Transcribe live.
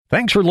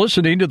Thanks for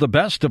listening to the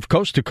Best of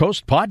Coast to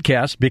Coast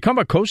podcast. Become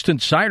a Coast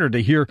Insider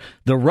to hear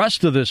the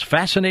rest of this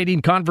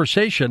fascinating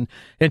conversation,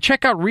 and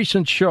check out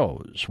recent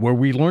shows where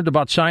we learned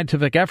about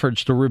scientific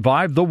efforts to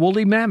revive the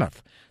woolly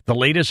mammoth, the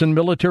latest in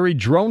military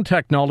drone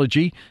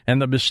technology,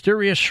 and the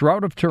mysterious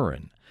Shroud of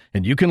Turin.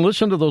 And you can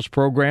listen to those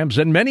programs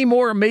and many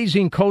more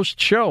amazing Coast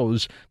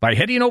shows by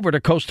heading over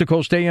to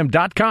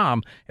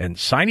coasttocoastam.com and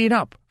signing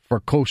up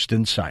for Coast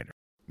Insider.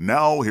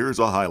 Now here's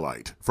a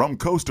highlight from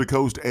Coast to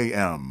Coast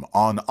AM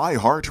on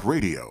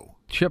iHeartRadio.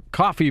 Chip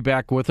Coffey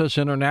back with us,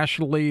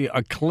 internationally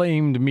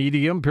acclaimed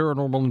medium,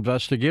 paranormal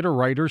investigator,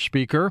 writer,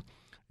 speaker.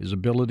 His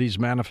abilities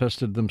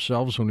manifested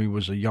themselves when he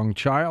was a young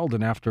child,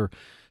 and after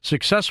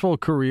successful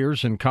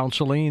careers in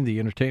counseling, the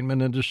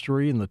entertainment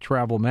industry, and the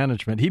travel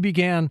management, he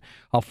began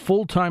a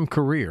full-time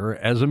career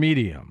as a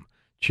medium.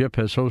 Chip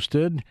has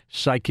hosted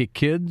Psychic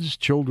Kids,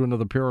 Children of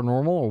the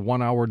Paranormal, a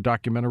one-hour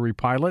documentary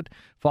pilot,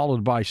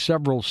 followed by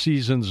several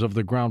seasons of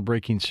the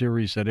groundbreaking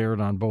series that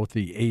aired on both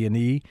the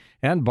A&E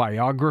and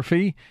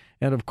Biography,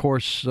 and, of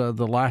course,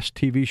 the last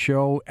TV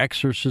show,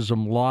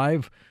 Exorcism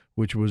Live,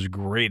 which was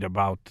great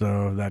about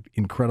that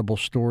incredible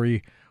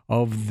story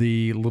of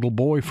the little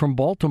boy from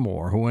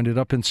Baltimore who ended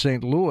up in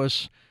St.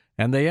 Louis,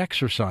 and they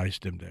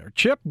exorcised him there.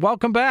 Chip,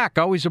 welcome back.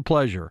 Always a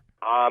pleasure.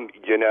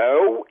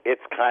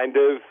 It's kind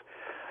of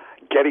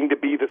getting to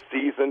be the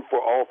season for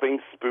all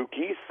things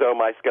spooky, so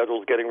my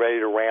schedule's getting ready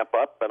to ramp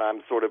up, and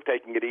I'm sort of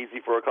taking it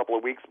easy for a couple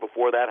of weeks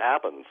before that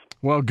happens.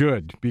 Well,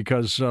 good,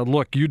 because,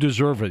 look, you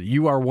deserve it.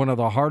 You are one of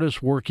the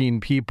hardest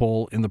working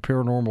people in the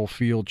paranormal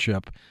field,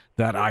 Chip,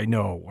 that I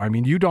know. I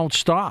mean, you don't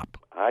stop.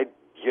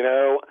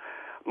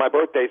 My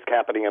birthday's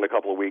happening in a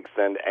couple of weeks,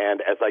 and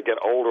as I get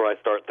older, I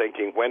start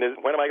thinking, when am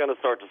I going to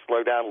start to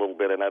slow down a little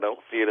bit, and I don't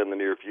see it in the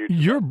near future.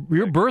 Your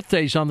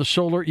birthday's on the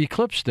solar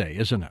eclipse day,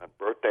 isn't it? My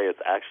birthday is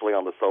actually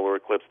on the solar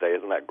eclipse day.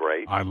 Isn't that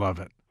great? I love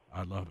it.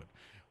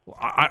 Well,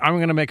 I'm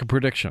going to make a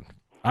prediction.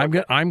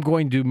 Okay. I'm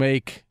going to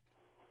make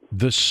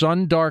the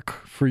sun dark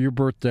for your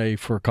birthday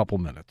for a couple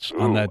minutes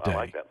on that day. I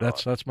like that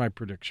thought. That's my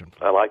prediction.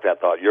 I like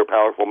that thought. You're a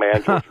powerful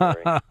man, George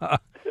Murray.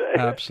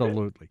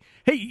 Absolutely.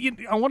 Hey,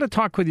 I want to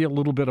talk with you a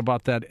little bit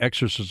about that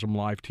Exorcism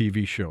Live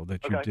TV show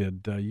that you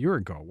did a year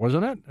ago,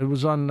 wasn't it? It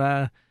was on...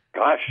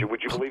 Gosh,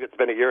 would you believe it's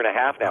been a year and a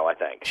half now, I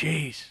think.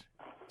 Jeez.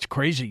 It's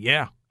crazy,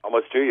 yeah.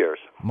 Almost 2 years.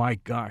 My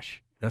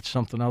gosh, that's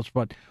something else.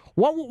 But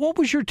what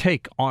was your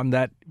take on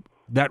that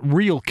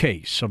real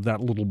case of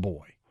that little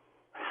boy?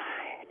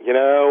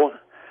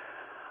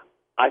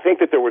 I think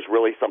that there was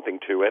really something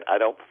to it. I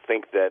don't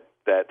think that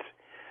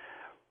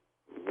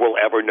we'll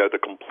ever know the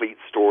complete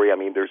story. I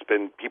mean, there's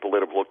been people that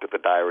have looked at the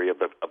diary of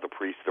the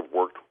priest that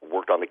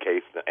worked on the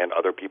case, and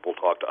other people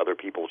talked to other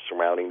people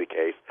surrounding the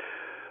case.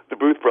 The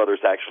Booth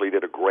brothers actually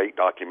did a great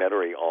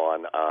documentary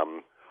on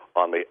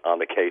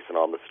the case and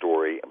on the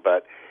story.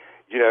 But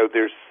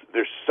there's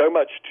so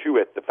much to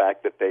it. The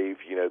fact that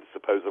they've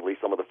supposedly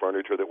some of the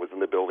furniture that was in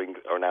the building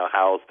are now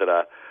housed at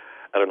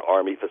an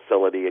Army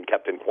facility and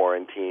kept in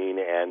quarantine,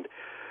 and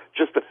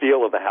just the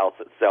feel of the house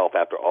itself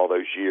after all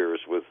those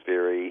years was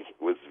very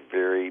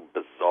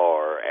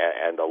bizarre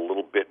and a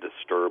little bit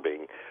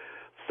disturbing.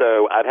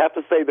 So I'd have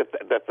to say that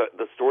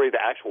the story, the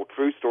actual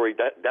true story,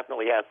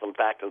 definitely has some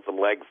fact and some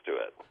legs to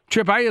it.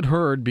 Chip, I had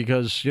heard,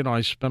 because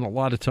I spent a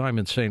lot of time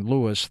in St.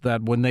 Louis,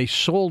 that when they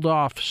sold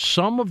off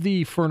some of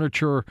the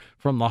furniture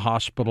from the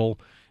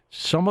hospital,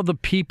 some of the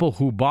people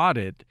who bought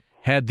it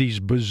had these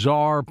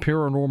bizarre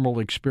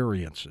paranormal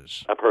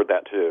experiences. I've heard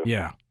that too.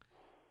 Yeah.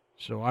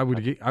 So I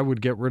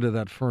would get rid of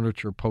that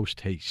furniture post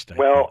haste. And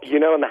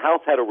the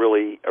house had a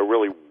really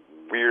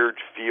weird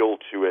feel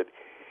to it.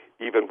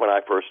 Even when I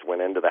first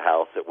went into the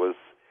house, it was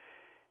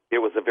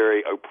a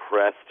very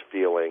oppressed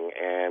feeling,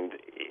 and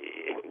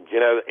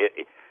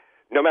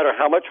no matter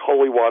how much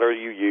holy water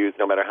you use,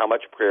 no matter how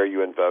much prayer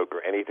you invoke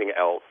or anything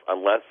else,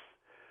 unless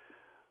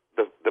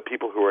the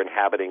people who are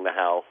inhabiting the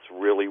house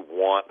really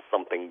want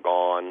something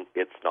gone,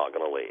 it's not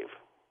going to leave.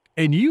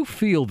 And you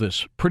feel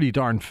this pretty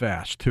darn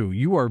fast, too.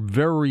 You are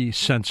very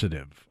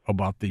sensitive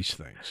about these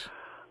things.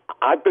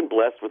 I've been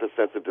blessed with a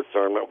sense of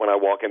discernment when I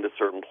walk into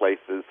certain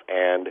places,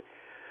 and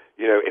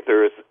if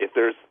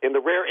there's in the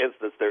rare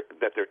instance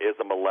that there is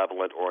a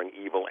malevolent or an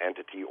evil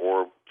entity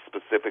or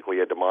specifically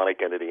a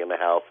demonic entity in the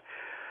house,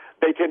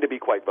 they tend to be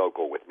quite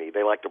vocal with me.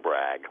 They like to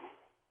brag.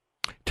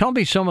 Tell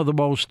me some of the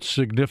most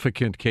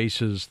significant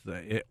cases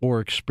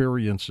or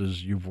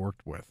experiences you've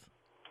worked with.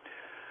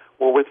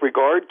 Well, with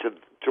regard to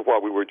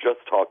what we were just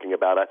talking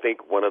about, I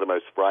think one of the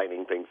most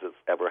frightening things that's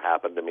ever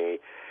happened to me,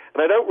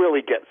 and I don't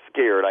really get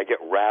scared, I get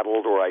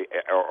rattled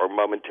or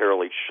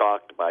momentarily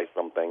shocked by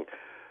something,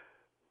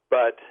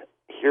 but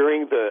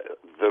hearing the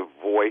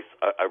voice,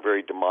 a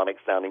very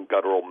demonic-sounding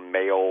guttural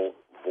male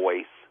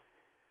voice,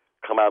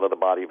 come out of the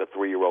body of a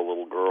 3-year-old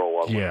little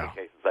girl on one of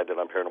the cases I did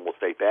on Paranormal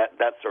State,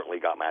 that certainly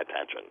got my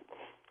attention.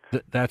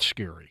 That's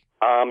scary.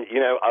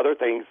 Other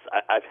things,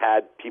 I've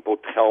had people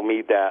tell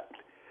me that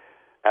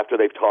after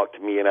they've talked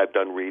to me and I've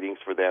done readings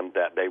for them,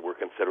 that they were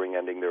considering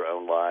ending their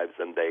own lives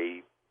and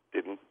they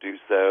didn't do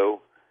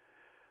so.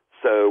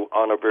 So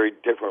on a very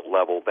different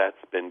level, that's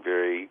been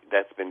very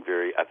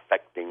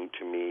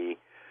to me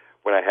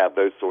when I have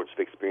those sorts of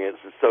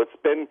experiences. So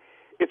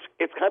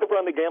it's kind of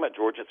run the gamut,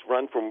 George. It's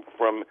run from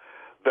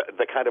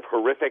the kind of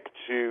horrific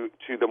to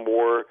the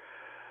more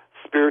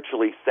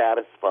spiritually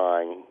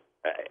satisfying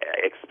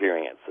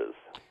experiences.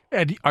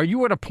 And are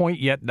you at a point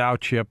yet now,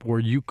 Chip, where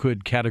you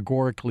could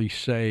categorically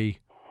say,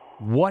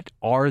 what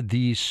are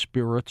these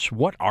spirits?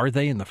 What are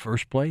they in the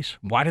first place?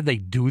 Why do they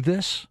do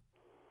this?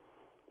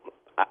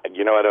 I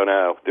don't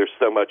know. There's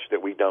so much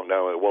that we don't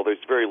know. Well,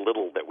 there's very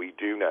little that we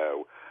do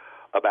know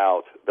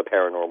about the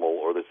paranormal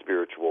or the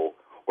spiritual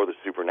or the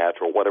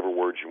supernatural, whatever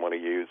words you want to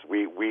use.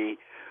 We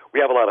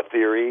have a lot of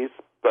theories,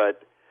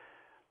 but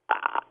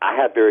I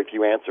have very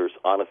few answers.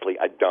 Honestly,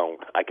 I don't.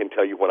 I can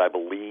tell you what I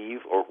believe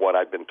or what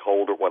I've been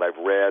told or what I've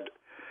read,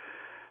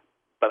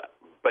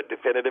 but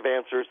definitive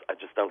answers, I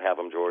just don't have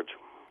them, George.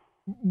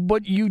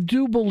 But you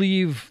do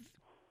believe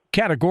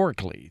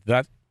categorically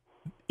that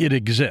it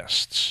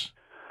exists.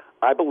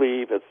 I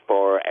believe as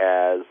far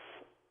as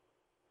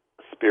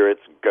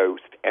spirits,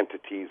 ghost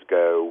entities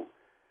go,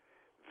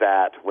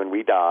 that when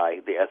we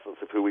die, the essence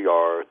of who we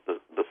are,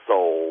 the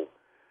soul,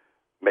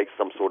 makes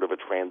some sort of a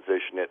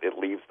transition. It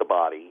leaves the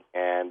body,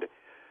 and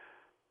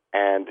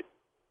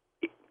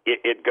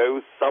it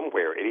goes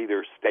somewhere. It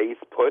either stays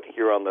put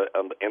here in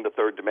the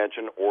third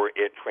dimension, or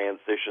it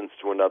transitions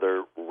to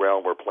another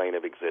realm or plane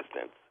of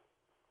existence.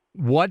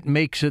 What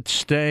makes it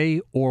stay,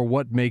 or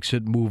what makes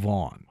it move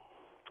on?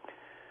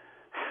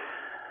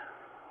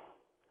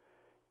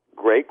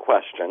 Great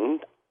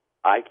question.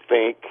 I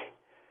think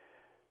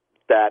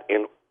that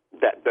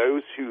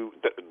those who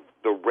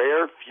the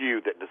rare few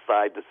that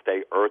decide to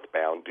stay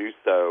earthbound do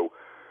so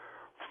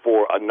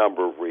for a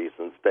number of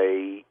reasons.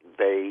 They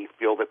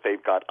feel that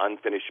they've got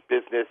unfinished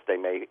business. They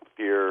may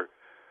fear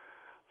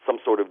some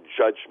sort of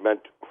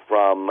judgment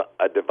from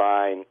a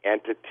divine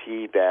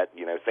entity that,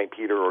 St.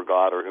 Peter or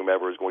God or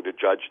whomever is going to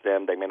judge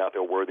them. They may not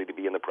feel worthy to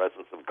be in the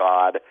presence of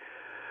God.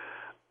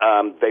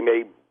 They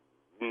may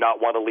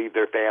not want to leave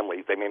their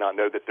families. They may not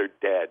know that they're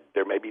dead.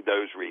 There may be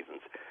those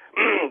reasons.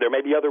 There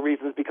may be other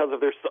reasons because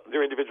of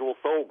their individual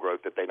soul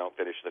growth that they don't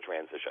finish the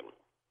transition.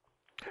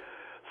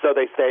 So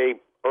they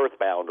say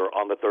earthbound or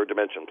on the third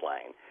dimension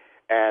plane.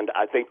 And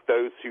I think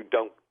those who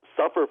don't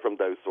suffer from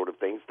those sort of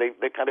things,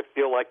 they kind of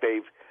feel like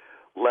they've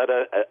led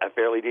a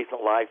fairly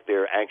decent life.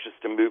 They're anxious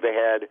to move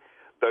ahead.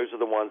 Those are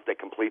the ones that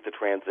complete the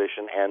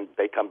transition, and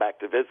they come back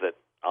to visit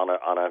on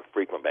a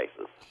frequent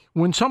basis.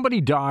 When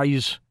somebody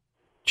dies,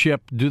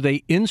 Chip, do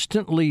they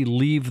instantly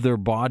leave their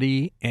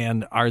body,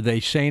 and are they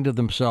saying to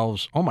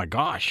themselves, oh my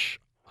gosh,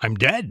 I'm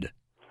dead?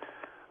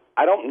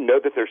 I don't know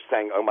that they're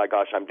saying, oh my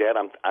gosh, I'm dead.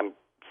 I'm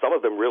some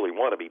of them really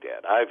want to be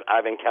dead.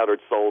 I've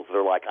encountered souls that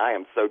are like, I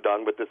am so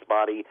done with this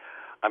body.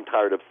 I'm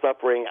tired of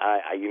suffering.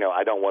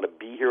 I don't want to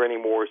be here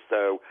anymore.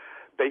 So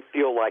they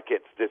feel like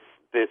it's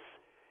this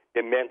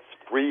immense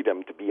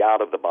freedom to be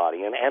out of the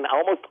body. And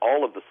almost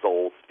all of the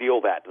souls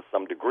feel that to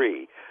some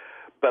degree.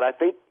 But I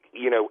think,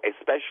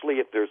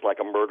 especially if there's like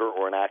a murder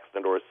or an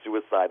accident or a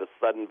suicide, a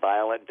sudden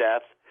violent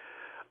death,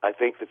 I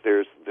think that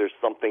there's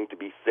something to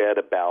be said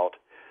about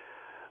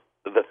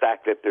the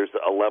fact that there's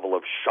a level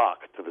of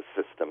shock to the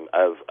system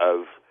of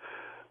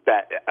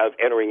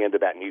entering into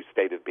that new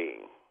state of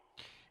being.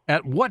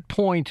 At what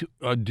point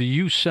do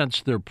you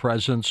sense their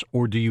presence,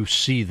 or do you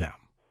see them,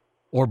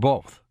 or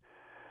both?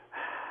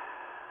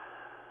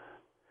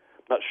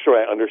 I'm not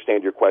sure I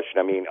understand your question.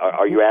 I mean,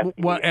 are you asking?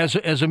 Well,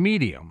 as a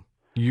medium,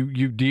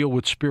 you deal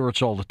with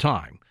spirits all the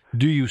time.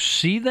 Do you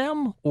see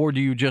them, or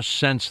do you just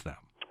sense them?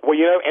 Well,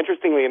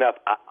 interestingly enough,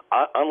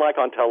 unlike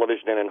on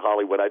television and in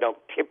Hollywood, I don't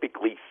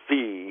typically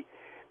see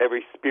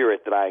every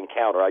spirit that I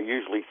encounter. I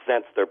usually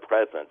sense their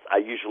presence. I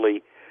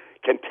usually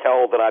can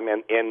tell that I'm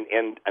in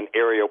an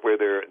area where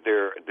there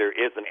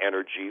is an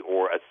energy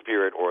or a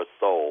spirit or a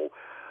soul.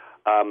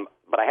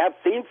 But I have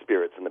seen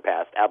spirits in the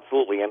past,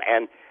 absolutely.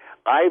 And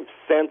I've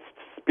sensed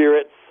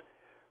spirits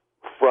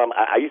from,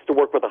 I used to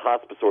work with a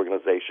hospice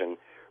organization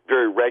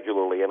very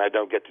regularly, and I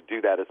don't get to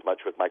do that as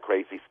much with my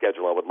crazy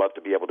schedule. I would love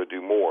to be able to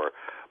do more.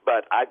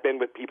 But I've been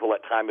with people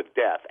at time of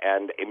death,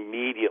 and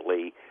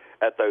immediately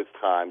at those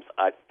times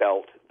I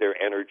felt their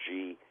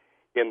energy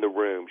in the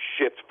room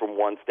shift from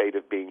one state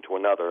of being to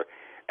another,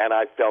 and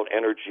I felt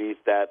energies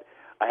that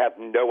I have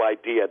no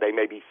idea. They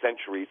may be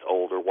centuries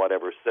old or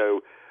whatever.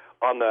 So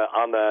on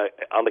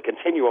the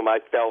continuum, I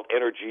felt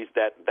energies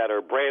that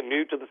are brand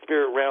new to the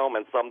spirit realm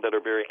and some that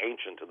are very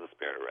ancient to the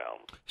spirit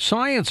realm.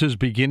 Science is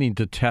beginning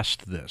to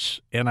test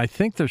this, and I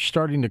think they're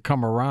starting to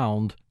come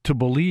around to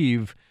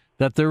believe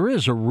that there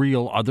is a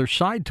real other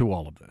side to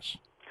all of this.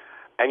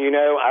 And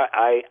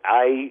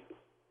I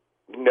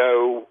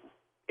know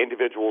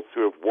individuals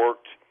who have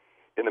worked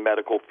in the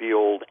medical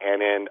field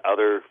and in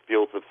other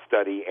fields of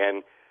study,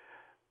 and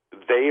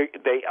they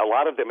a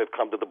lot of them have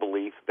come to the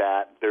belief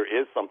that there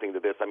is something to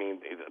this. I mean,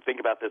 think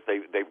about this.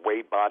 They've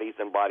weighed bodies,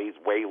 and bodies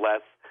weigh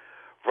less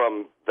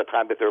from the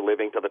time that they're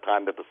living to the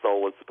time that the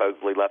soul has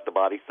supposedly left the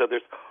body. So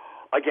there's,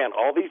 again,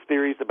 all these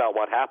theories about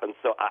what happens.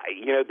 So,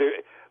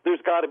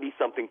 there's got to be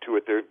something to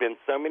it. There have been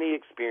so many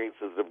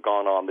experiences that have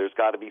gone on. There's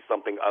got to be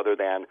something other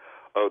than,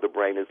 oh, the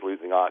brain is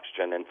losing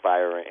oxygen and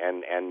firing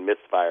and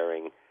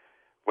misfiring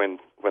when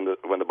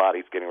the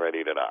body's getting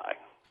ready to die.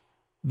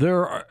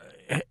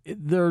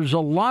 There's a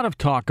lot of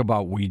talk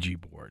about Ouija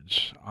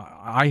boards.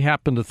 I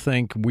happen to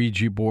think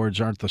Ouija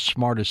boards aren't the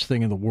smartest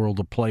thing in the world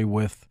to play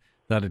with,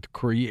 that it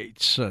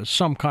creates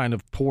some kind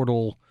of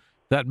portal,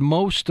 that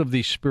most of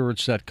these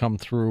spirits that come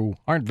through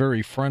aren't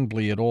very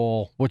friendly at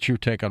all. What's your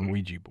take on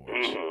Ouija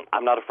boards?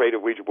 I'm not afraid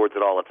of Ouija boards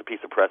at all. It's a piece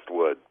of pressed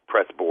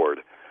board.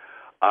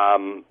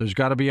 There's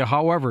got to be a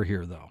however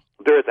here, though.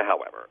 There is a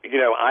however.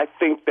 I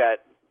think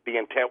that the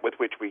intent with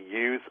which we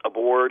use a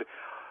board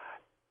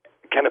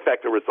can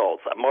affect the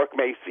results. Mark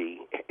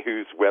Macy,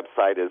 whose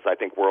website is, I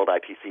think,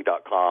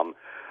 worlditc.com,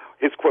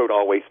 his quote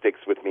always sticks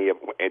with me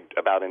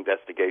about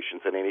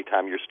investigations, and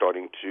anytime you're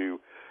starting to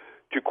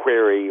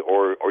query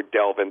or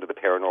delve into the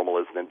paranormal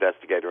as an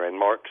investigator. And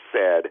Mark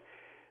said,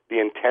 the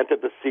intent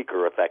of the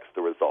seeker affects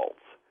the results.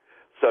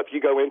 So if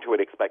you go into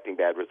it expecting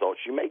bad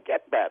results, you may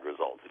get bad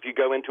results. If you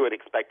go into it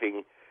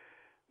expecting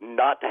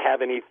not to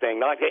have anything,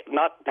 not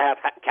to have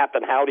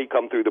Captain Howdy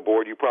come through the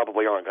board, you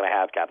probably aren't going to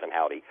have Captain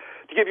Howdy.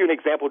 To give you an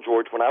example,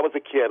 George, when I was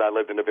a kid, I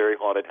lived in a very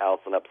haunted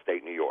house in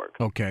upstate New York.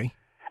 Okay.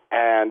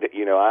 And,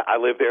 I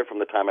lived there from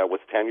the time I was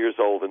 10 years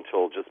old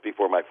until just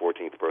before my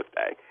 14th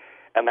birthday.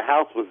 And the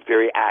house was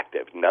very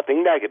active.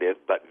 Nothing negative,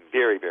 but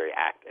very, very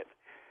active.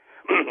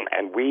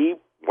 And we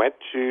went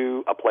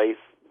to a place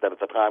that at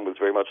the time was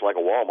very much like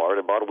a Walmart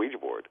and bought a Ouija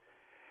board.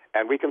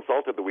 And we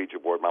consulted the Ouija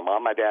board. My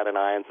mom, my dad, and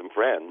I and some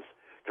friends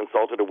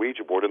consulted a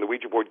Ouija board, and the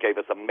Ouija board gave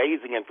us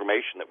amazing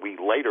information that we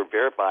later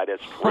verified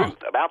as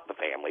truth about the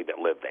family that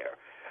lived there.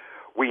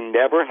 We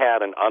never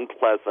had an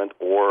unpleasant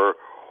or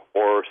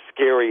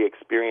scary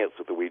experience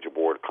with the Ouija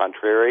board.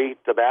 Contrary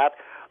to that,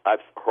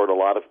 I've heard a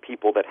lot of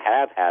people that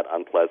have had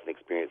unpleasant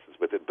experiences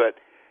with it. But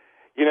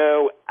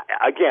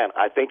again,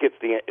 I think it's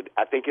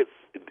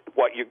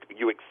what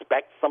you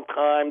expect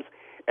sometimes,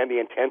 and the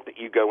intent that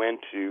you go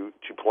into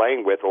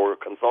playing with or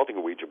consulting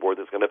a Ouija board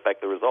that's going to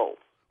affect the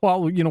results.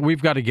 Well,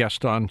 we've got a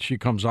guest on. She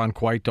comes on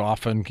quite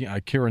often,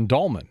 Karen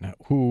Dolman,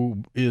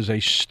 who is a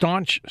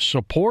staunch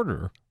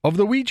supporter of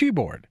the Ouija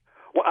board.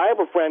 Well, I have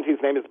a friend whose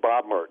name is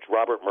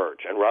Robert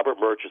Murch, and Robert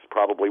Murch is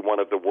probably one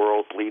of the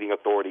world's leading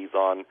authorities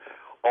on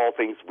all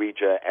things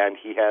Ouija, and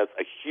he has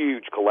a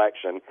huge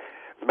collection.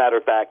 As a matter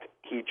of fact,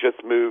 he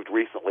just moved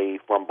recently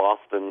from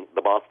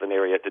the Boston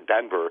area, to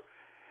Denver,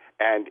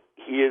 and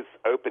he is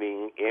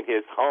opening in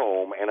his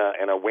home, in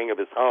a wing of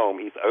his home,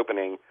 he's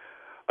opening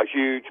a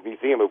huge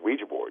museum of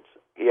Ouija boards.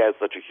 He has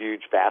such a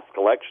huge, vast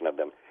collection of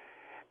them.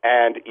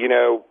 And,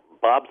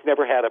 Bob's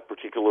never had a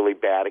particularly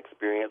bad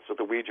experience with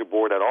the Ouija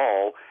board at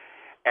all.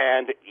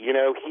 And,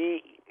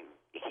 he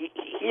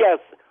has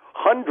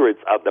hundreds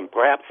of them,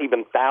 perhaps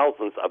even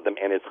thousands of them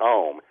in his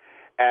home.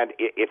 And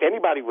if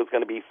anybody was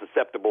going to be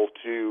susceptible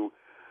to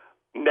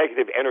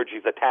negative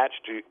energies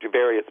attached to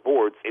various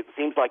boards, it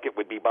seems like it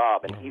would be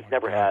Bob. And he's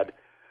never had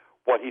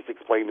what he's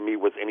explained to me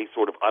was any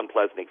sort of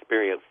unpleasant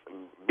experience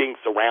being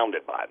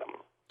surrounded by them.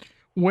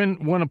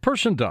 When a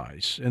person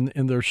dies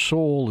and their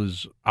soul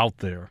is out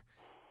there,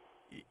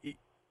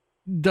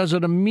 does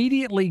it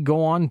immediately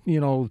go on,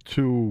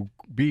 to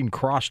being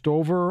crossed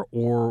over,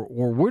 or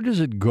where does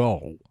it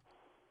go?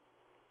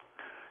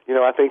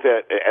 I think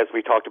that, as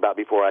we talked about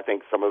before, I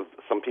think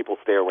some people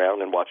stay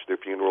around and watch their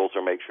funerals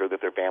or make sure that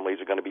their families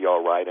are going to be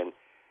all right and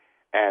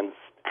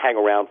hang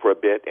around for a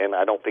bit. And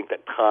I don't think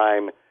that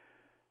time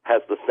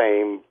has the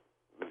same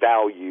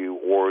value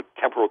or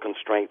temporal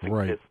constraints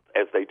exist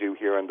as they do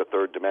here in the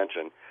third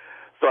dimension.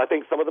 So I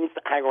think some of them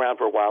hang around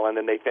for a while, and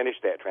then they finish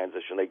that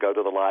transition. They go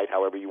to the light,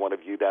 however you want to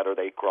view that, or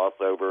they cross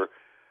over.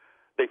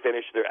 They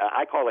finish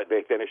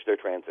they finish their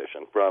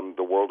transition from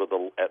the world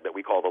that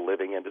we call the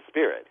living into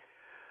spirit.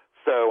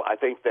 So I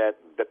think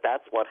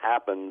that's what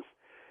happens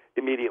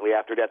immediately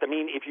after death. I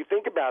mean, if you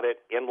think about it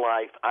in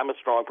life, I'm a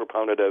strong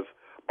proponent of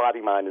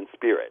body, mind, and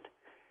spirit.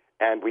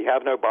 And we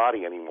have no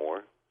body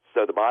anymore.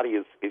 So the body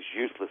is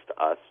useless to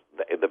us,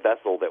 the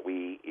vessel that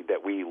we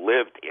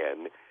lived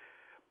in.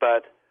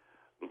 But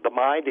the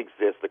mind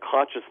exists, the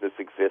consciousness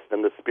exists,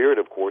 and the spirit,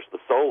 of course, the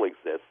soul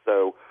exists.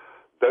 So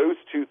those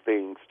two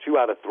things, 2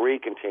 out of 3,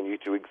 continue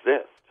to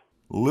exist.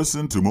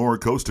 Listen to more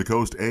Coast to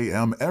Coast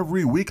AM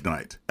every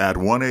weeknight at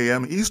 1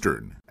 a.m.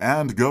 Eastern,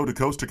 and go to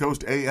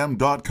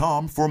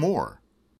coasttocoastam.com for more.